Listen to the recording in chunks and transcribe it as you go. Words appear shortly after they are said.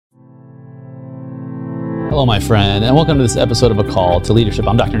Hello, my friend, and welcome to this episode of A Call to Leadership.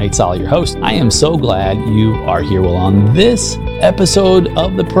 I'm Dr. Nate Solly, your host. I am so glad you are here. Well, on this episode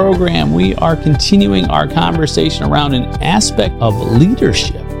of the program, we are continuing our conversation around an aspect of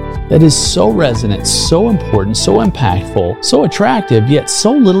leadership that is so resonant, so important, so impactful, so attractive, yet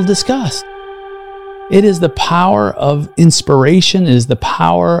so little discussed. It is the power of inspiration, it is the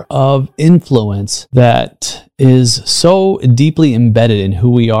power of influence that is so deeply embedded in who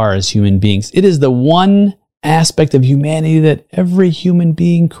we are as human beings. It is the one aspect of humanity that every human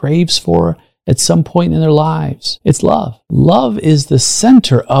being craves for at some point in their lives. It's love. Love is the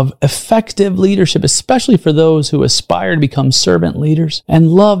center of effective leadership, especially for those who aspire to become servant leaders.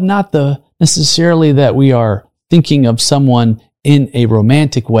 And love, not necessarily that we are thinking of someone in a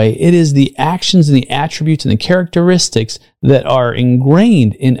romantic way. It is the actions and the attributes and the characteristics that are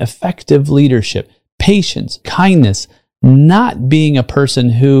ingrained in effective leadership. Patience, kindness, not being a person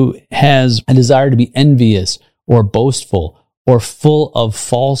who has a desire to be envious or boastful or full of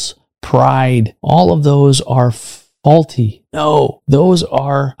false pride. All of those are faulty. No, those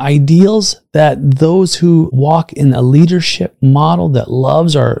are ideals that those who walk in a leadership model that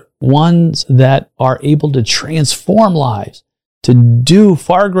loves are ones that are able to transform lives, to do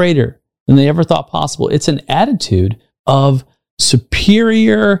far greater than they ever thought possible. It's an attitude of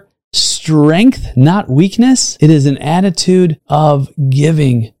superior strength, not weakness. It is an attitude of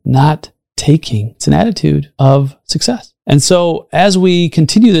giving, not taking. It's an attitude of success. And so as we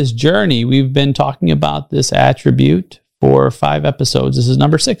continue this journey, we've been talking about this attribute for 5 episodes. This is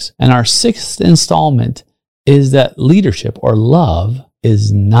number 6. And our 6th installment is that leadership or love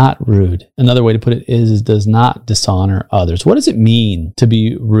is not rude. Another way to put it is does not dishonor others. What does it mean to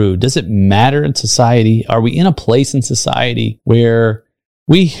be rude? Does it matter in society? Are we in a place in society where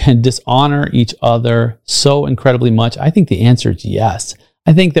we dishonor each other so incredibly much? I think the answer is yes.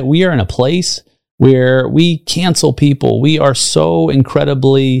 I think that we are in a place where we cancel people. We are so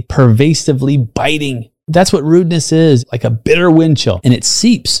incredibly pervasively biting. That's what rudeness is, like a bitter wind chill. And it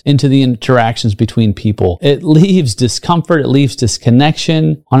seeps into the interactions between people. It leaves discomfort. It leaves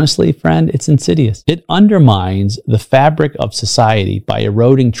disconnection. Honestly, friend, it's insidious. It undermines the fabric of society by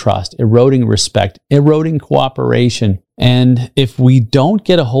eroding trust, eroding respect, eroding cooperation. And if we don't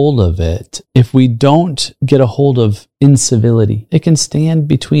get a hold of it, if we don't get a hold of incivility, it can stand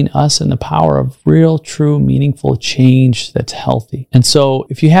between us and the power of real, true, meaningful change that's healthy. And so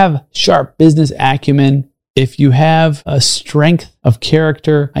if you have sharp business acumen, if you have a strength of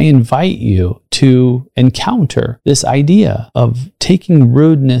character, I invite you to encounter this idea of taking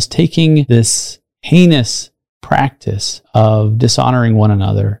rudeness, taking this heinous practice of dishonoring one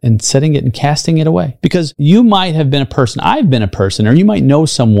another and setting it and casting it away. Because you might have been a person, I've been a person, or you might know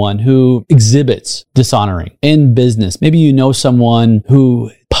someone who exhibits dishonoring in business. Maybe you know someone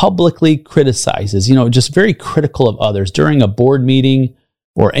who publicly criticizes, just very critical of others during a board meeting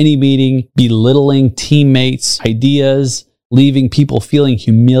or any meeting, belittling teammates' ideas, leaving people feeling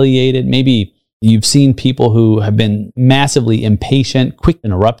humiliated. Maybe you've seen people who have been massively impatient, quick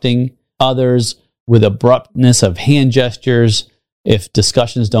interrupting others, with abruptness of hand gestures. If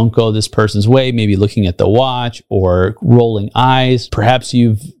discussions don't go this person's way, maybe looking at the watch or rolling eyes. Perhaps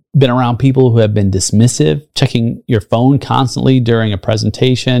you've been around people who have been dismissive, checking your phone constantly during a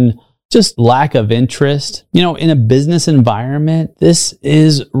presentation, just lack of interest. In a business environment, this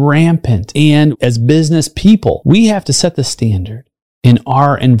is rampant. And as business people, we have to set the standard in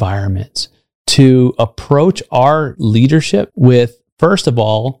our environments to approach our leadership with, first of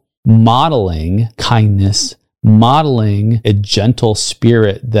all, modeling kindness, modeling a gentle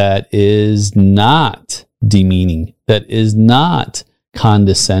spirit that is not demeaning, that is not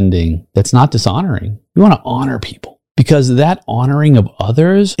condescending, that's not dishonoring. We want to honor people because that honoring of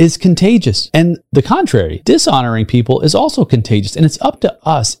others is contagious. And the contrary, dishonoring people is also contagious. And it's up to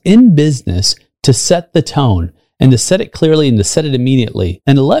us in business to set the tone and to set it clearly and to set it immediately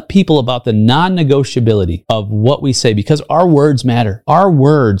and to let people about the non-negotiability of what we say, because our words matter. Our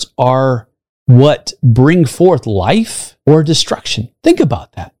words are what bring forth life or destruction. Think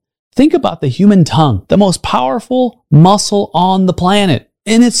about that. Think about the human tongue, the most powerful muscle on the planet.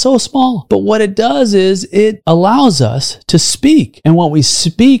 And it's so small. But what it does is it allows us to speak. And when we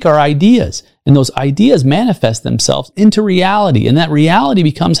speak, our ideas, and those ideas manifest themselves into reality. And that reality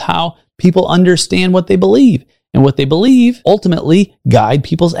becomes how people understand what they believe. And what they believe ultimately guide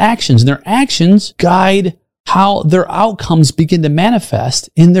people's actions. And their actions guide how their outcomes begin to manifest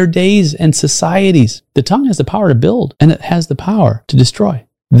in their days and societies. The tongue has the power to build, and it has the power to destroy.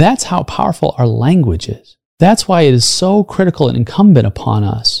 That's how powerful our language is. That's why it is so critical and incumbent upon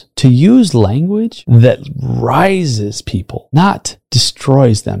us to use language that rises people, not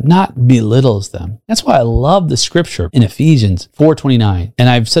destroys them, not belittles them. That's why I love the scripture in Ephesians 4:29. And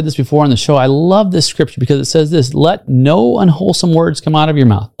I've said this before on the show. I love this scripture because it says this: let no unwholesome words come out of your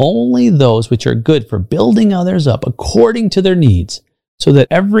mouth, only those which are good for building others up according to their needs, so that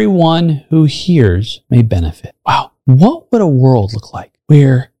everyone who hears may benefit. Wow. What would a world look like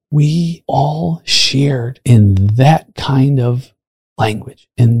where we all shared in that kind of language,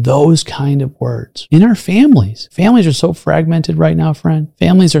 in those kind of words? In our families. Families are so fragmented right now, friend.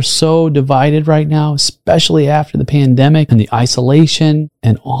 Families are so divided right now, especially after the pandemic and the isolation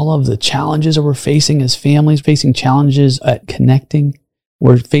and all of the challenges that we're facing as families, facing challenges at connecting.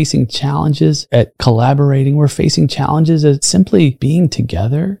 We're facing challenges at collaborating. We're facing challenges at simply being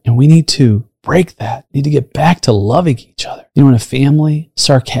together. And we need to break that. We need to get back to loving each other. You know, in a family,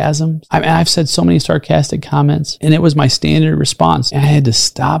 sarcasm. I've said so many sarcastic comments, and it was my standard response. And I had to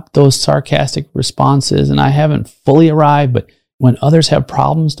stop those sarcastic responses, and I haven't fully arrived, but when others have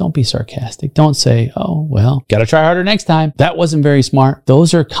problems, don't be sarcastic. Don't say, oh, well, got to try harder next time. That wasn't very smart.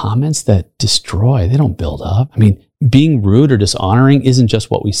 Those are comments that destroy. They don't build up. I mean, being rude or dishonoring isn't just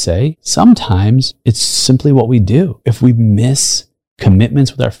what we say. Sometimes it's simply what we do. If we miss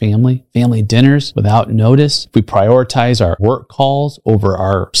commitments with our family dinners without notice, if we prioritize our work calls over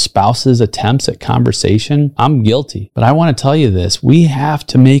our spouse's attempts at conversation, I'm guilty. But I want to tell you this, we have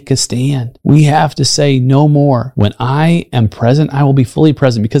to make a stand. We have to say no more. When I am present, I will be fully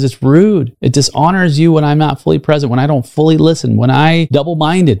present, because it's rude. It dishonors you when I'm not fully present, when I don't fully listen, when I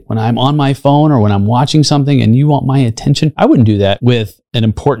double-minded, when I'm on my phone or when I'm watching something and you want my attention. I wouldn't do that with an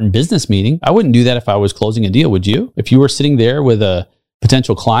important business meeting. I wouldn't do that if I was closing a deal, would you? If you were sitting there with a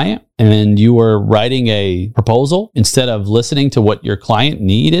potential client and you were writing a proposal, instead of listening to what your client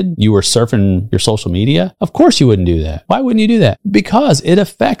needed, you were surfing your social media, of course you wouldn't do that. Why wouldn't you do that? Because it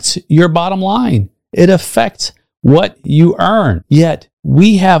affects your bottom line. It affects what you earn. Yet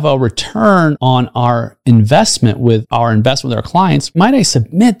we have a return on our investment with our clients. Might I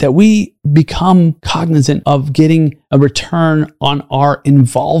submit that we become cognizant of getting a return on our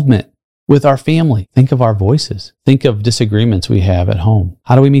involvement with our family? Think of our voices. Think of disagreements we have at home.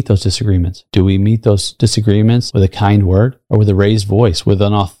 How do we meet those disagreements? Do we meet those disagreements with a kind word or with a raised voice, with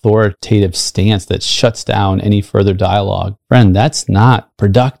an authoritative stance that shuts down any further dialogue? Friend, that's not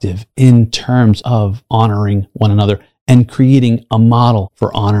productive in terms of honoring one another and creating a model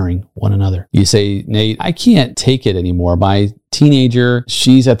for honoring one another. You say, Nate, I can't take it anymore. My teenager,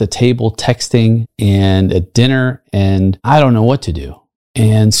 she's at the table texting and at dinner, and I don't know what to do.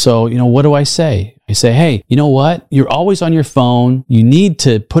 And so, what do I say? I say, hey, you know what? You're always on your phone. You need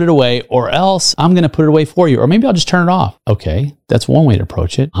to put it away, or else I'm going to put it away for you. Or maybe I'll just turn it off. Okay, that's one way to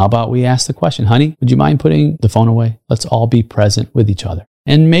approach it. How about we ask the question, honey, would you mind putting the phone away? Let's all be present with each other.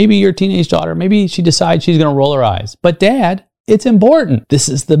 And maybe your teenage daughter, maybe she decides she's going to roll her eyes. But Dad, it's important. This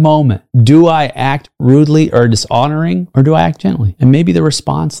is the moment. Do I act rudely or dishonoring, or do I act gently? And maybe the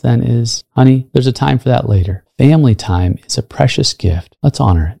response then is, honey, there's a time for that later. Family time is a precious gift. Let's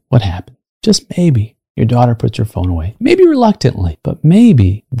honor it. What happened? Just maybe your daughter puts her phone away. Maybe reluctantly, but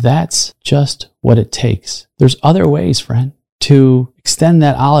maybe that's just what it takes. There's other ways, friend, to extend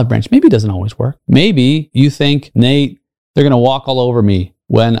that olive branch. Maybe it doesn't always work. Maybe you think, Nate, they're going to walk all over me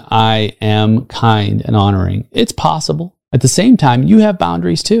when I am kind and honoring. It's possible. At the same time, you have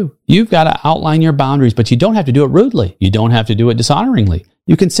boundaries too. You've got to outline your boundaries, but you don't have to do it rudely. You don't have to do it dishonoringly.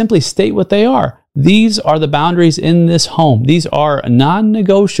 You can simply state what they are. These are the boundaries in this home. These are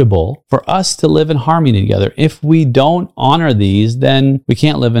non-negotiable for us to live in harmony together. If we don't honor these, then we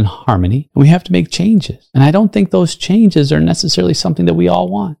can't live in harmony. We have to make changes. And I don't think those changes are necessarily something that we all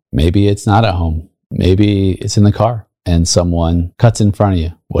want. Maybe it's not at home. Maybe it's in the car and someone cuts in front of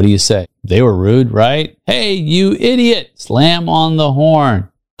you. What do you say? They were rude, right? Hey, you idiot. Slam on the horn.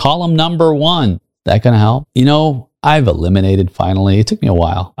 Call them number one. That gonna help? I've eliminated, finally, it took me a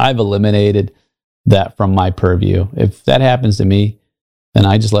while. I've eliminated that from my purview. If that happens to me, then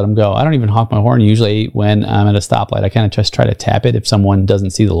I just let them go. I don't even honk my horn usually when I'm at a stoplight. I kind of just try to tap it if someone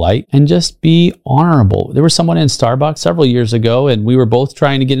doesn't see the light and just be honorable. There was someone in Starbucks several years ago and we were both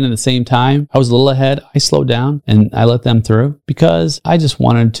trying to get in at the same time. I was a little ahead. I slowed down and I let them through because I just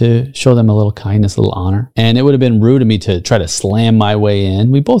wanted to show them a little kindness, a little honor. And it would have been rude of me to try to slam my way in.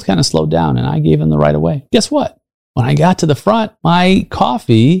 We both kind of slowed down and I gave them the right of way. Guess what? When I got to the front, my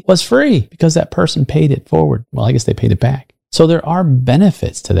coffee was free because that person paid it forward. Well, I guess they paid it back. So there are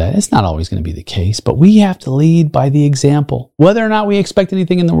benefits to that. It's not always going to be the case, but we have to lead by the example, whether or not we expect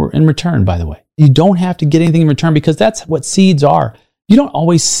anything in return, by the way. You don't have to get anything in return because that's what seeds are. You don't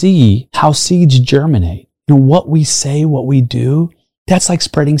always see how seeds germinate. what we say, what we do, that's like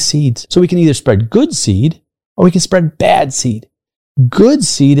spreading seeds. So we can either spread good seed or we can spread bad seed. Good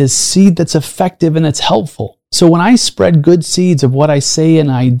seed is seed that's effective and that's helpful. So when I spread good seeds of what I say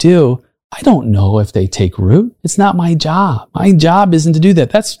and I do, I don't know if they take root. It's not my job. My job isn't to do that.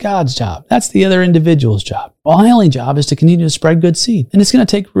 That's God's job. That's the other individual's job. My only job is to continue to spread good seed. And it's going to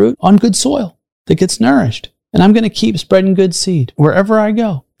take root on good soil that gets nourished. And I'm going to keep spreading good seed wherever I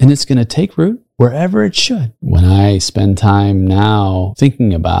go. And it's going to take root wherever it should. When I spend time now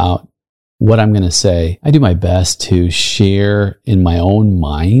thinking about what I'm going to say, I do my best to share in my own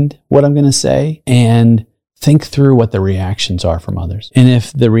mind what I'm going to say and think through what the reactions are from others. And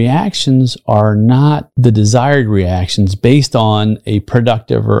if the reactions are not the desired reactions based on a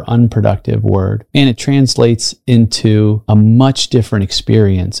productive or unproductive word, and it translates into a much different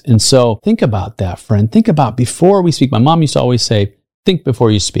experience. And so think about that, friend. Think about before we speak. My mom used to always say, think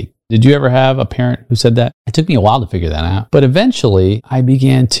before you speak. Did you ever have a parent who said that? It took me a while to figure that out. But eventually I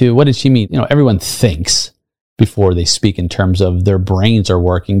began to, what did she mean? Everyone thinks before they speak in terms of their brains are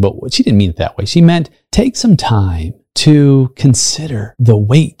working, but she didn't mean it that way. She meant take some time to consider the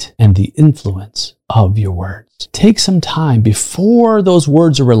weight and the influence of your words. Take some time before those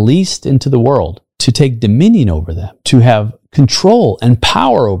words are released into the world to take dominion over them, to have control and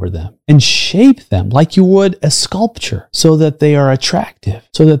power over them and shape them like you would a sculpture so that they are attractive,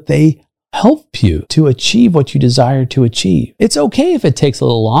 so that they help you to achieve what you desire to achieve. It's okay if it takes a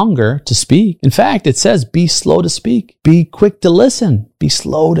little longer to speak. In fact, it says be slow to speak, be quick to listen, be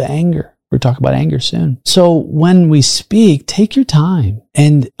slow to anger. We're talking about anger soon. So when we speak, take your time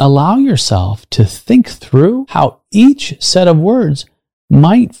and allow yourself to think through how each set of words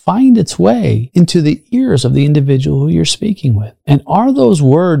might find its way into the ears of the individual who you're speaking with. And are those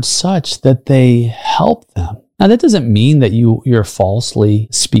words such that they help them? Now, that doesn't mean that you're falsely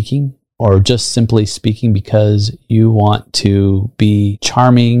speaking or just simply speaking because you want to be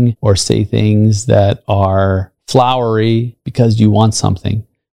charming or say things that are flowery because you want something.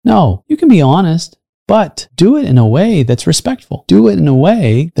 No, you can be honest, but do it in a way that's respectful. Do it in a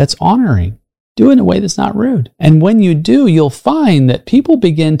way that's honoring. Do it in a way that's not rude. And when you do, you'll find that people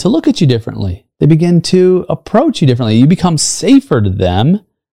begin to look at you differently. They begin to approach you differently. You become safer to them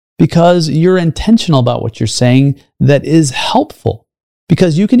because you're intentional about what you're saying that is helpful.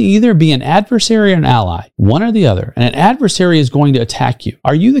 Because you can either be an adversary or an ally, one or the other. And an adversary is going to attack you.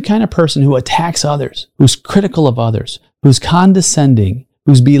 Are you the kind of person who attacks others, who's critical of others, who's condescending,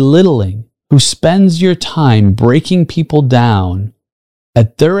 who's belittling, who spends your time breaking people down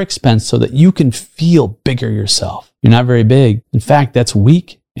at their expense so that you can feel bigger yourself? You're not very big. In fact, that's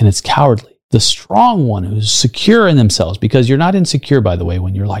weak and it's cowardly. The strong one who's secure in themselves, because you're not insecure, by the way,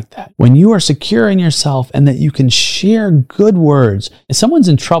 when you're like that. When you are secure in yourself and that you can share good words, if someone's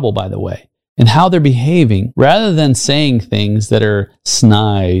in trouble, by the way, and how they're behaving, rather than saying things that are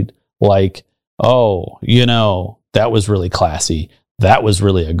snide, like, oh, that was really classy. That was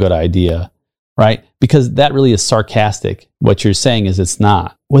really a good idea, right? Because that really is sarcastic. What you're saying is it's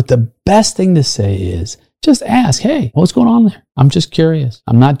not. What the best thing to say is just ask, hey, what's going on there? I'm just curious.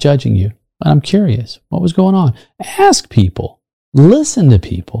 I'm not judging you, but I'm curious. What was going on? Ask people, listen to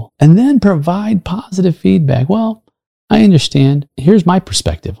people, and then provide positive feedback. Well, I understand. Here's my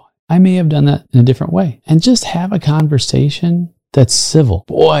perspective. I may have done that in a different way. And just have a conversation that's civil.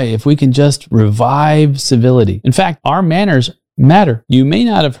 Boy, if we can just revive civility. In fact, our manners matter. You may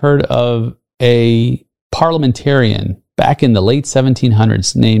not have heard of a parliamentarian back in the late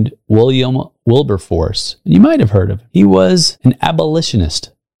 1700s named William Wilberforce. You might have heard of him. He was an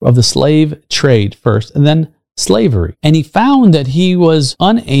abolitionist of the slave trade first, and then slavery. And he found that he was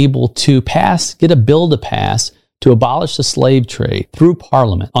unable to get a bill to pass to abolish the slave trade through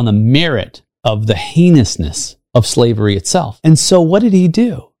Parliament on the merit of the heinousness of slavery itself. And so what did he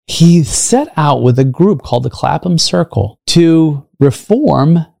do? He set out with a group called the Clapham Circle to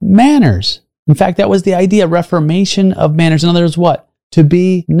reform manners. In fact, that was the idea, reformation of manners. In other words, what? To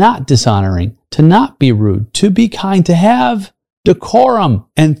be not dishonoring, to not be rude, to be kind, to have decorum.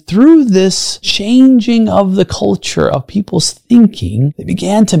 And through this changing of the culture of people's thinking, they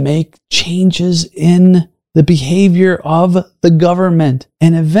began to make changes in the behavior of the government.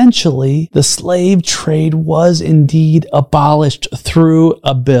 And eventually, the slave trade was indeed abolished through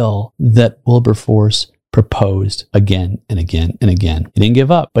a bill that Wilberforce proposed again and again and again. He didn't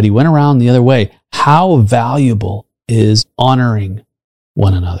give up, but he went around the other way. How valuable is honoring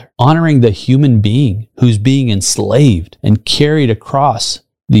one another? Honoring the human being who's being enslaved and carried across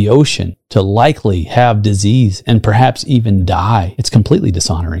the ocean to likely have disease and perhaps even die. It's completely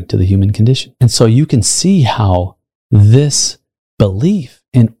dishonoring to the human condition. And so you can see how this belief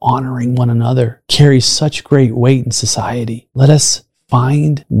in honoring one another carries such great weight in society. Let us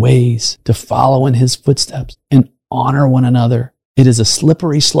find ways to follow in his footsteps and honor one another. It is a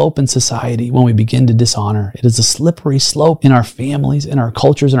slippery slope in society when we begin to dishonor. It is a slippery slope in our families, in our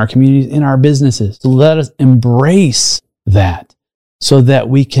cultures, in our communities, in our businesses. So let us embrace that so that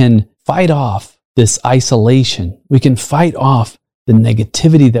we can fight off this isolation. We can fight off the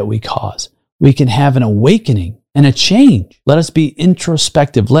negativity that we cause. We can have an awakening and a change. Let us be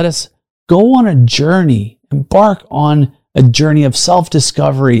introspective. Let us go on a journey, embark on a journey of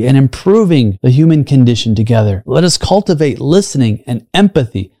self-discovery and improving the human condition together. Let us cultivate listening and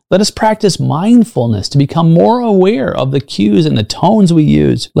empathy. Let us practice mindfulness to become more aware of the cues and the tones we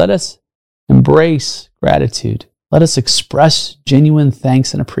use. Let us embrace gratitude. Let us express genuine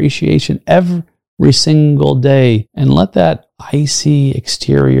thanks and appreciation every single day, and let that icy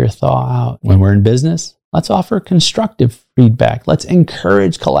exterior thaw out. When we're in business, let's offer constructive feedback. Let's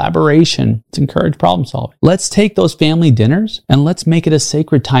encourage collaboration. Let's encourage problem solving. Let's take those family dinners and let's make it a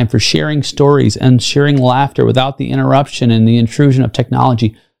sacred time for sharing stories and sharing laughter without the interruption and the intrusion of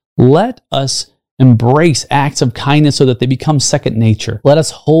technology. Let us embrace acts of kindness so that they become second nature. Let us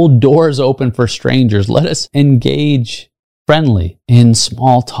hold doors open for strangers. Let us engage friendly in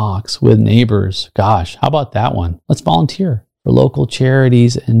small talks with neighbors. Gosh, how about that one? Let's volunteer for local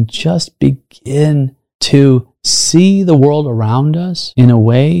charities and just begin to see the world around us in a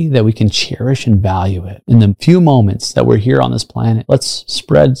way that we can cherish and value it. In the few moments that we're here on this planet, let's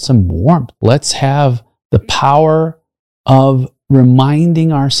spread some warmth. Let's have the power of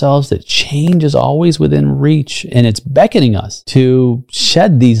reminding ourselves that change is always within reach, and it's beckoning us to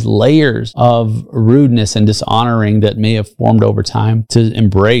shed these layers of rudeness and dishonoring that may have formed over time, to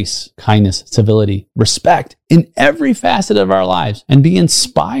embrace kindness, civility, respect in every facet of our lives, and be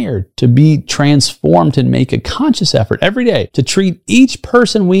inspired to be transformed and make a conscious effort every day to treat each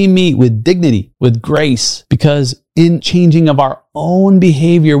person we meet with dignity, with grace, because in changing of our own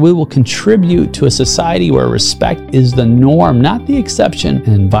behavior, we will contribute to a society where respect is the norm, not the exception,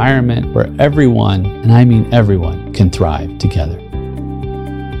 an environment where everyone, and I mean everyone, can thrive together.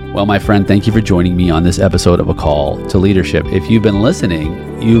 Well, my friend, thank you for joining me on this episode of A Call to Leadership. If you've been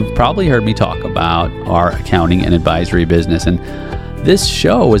listening, you've probably heard me talk about our accounting and advisory business. And this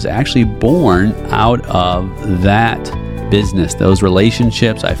show was actually born out of that business, those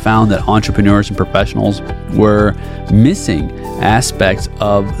relationships. I found that entrepreneurs and professionals were missing aspects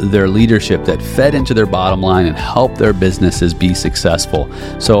of their leadership that fed into their bottom line and helped their businesses be successful.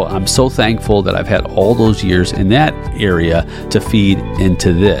 So I'm so thankful that I've had all those years in that area to feed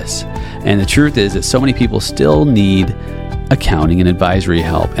into this. And the truth is that so many people still need accounting and advisory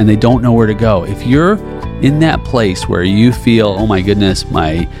help, and they don't know where to go. If you're in that place where you feel, oh my goodness,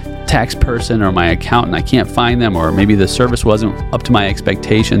 my tax person or my accountant, I can't find them, or maybe the service wasn't up to my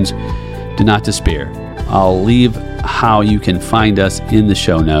expectations, do not despair. I'll leave how you can find us in the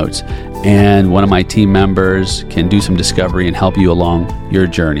show notes, and one of my team members can do some discovery and help you along your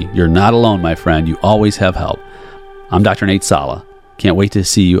journey. You're not alone, my friend. You always have help. I'm Dr. Nate Sala. Can't wait to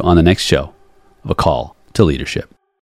see you on the next show of A Call to Leadership.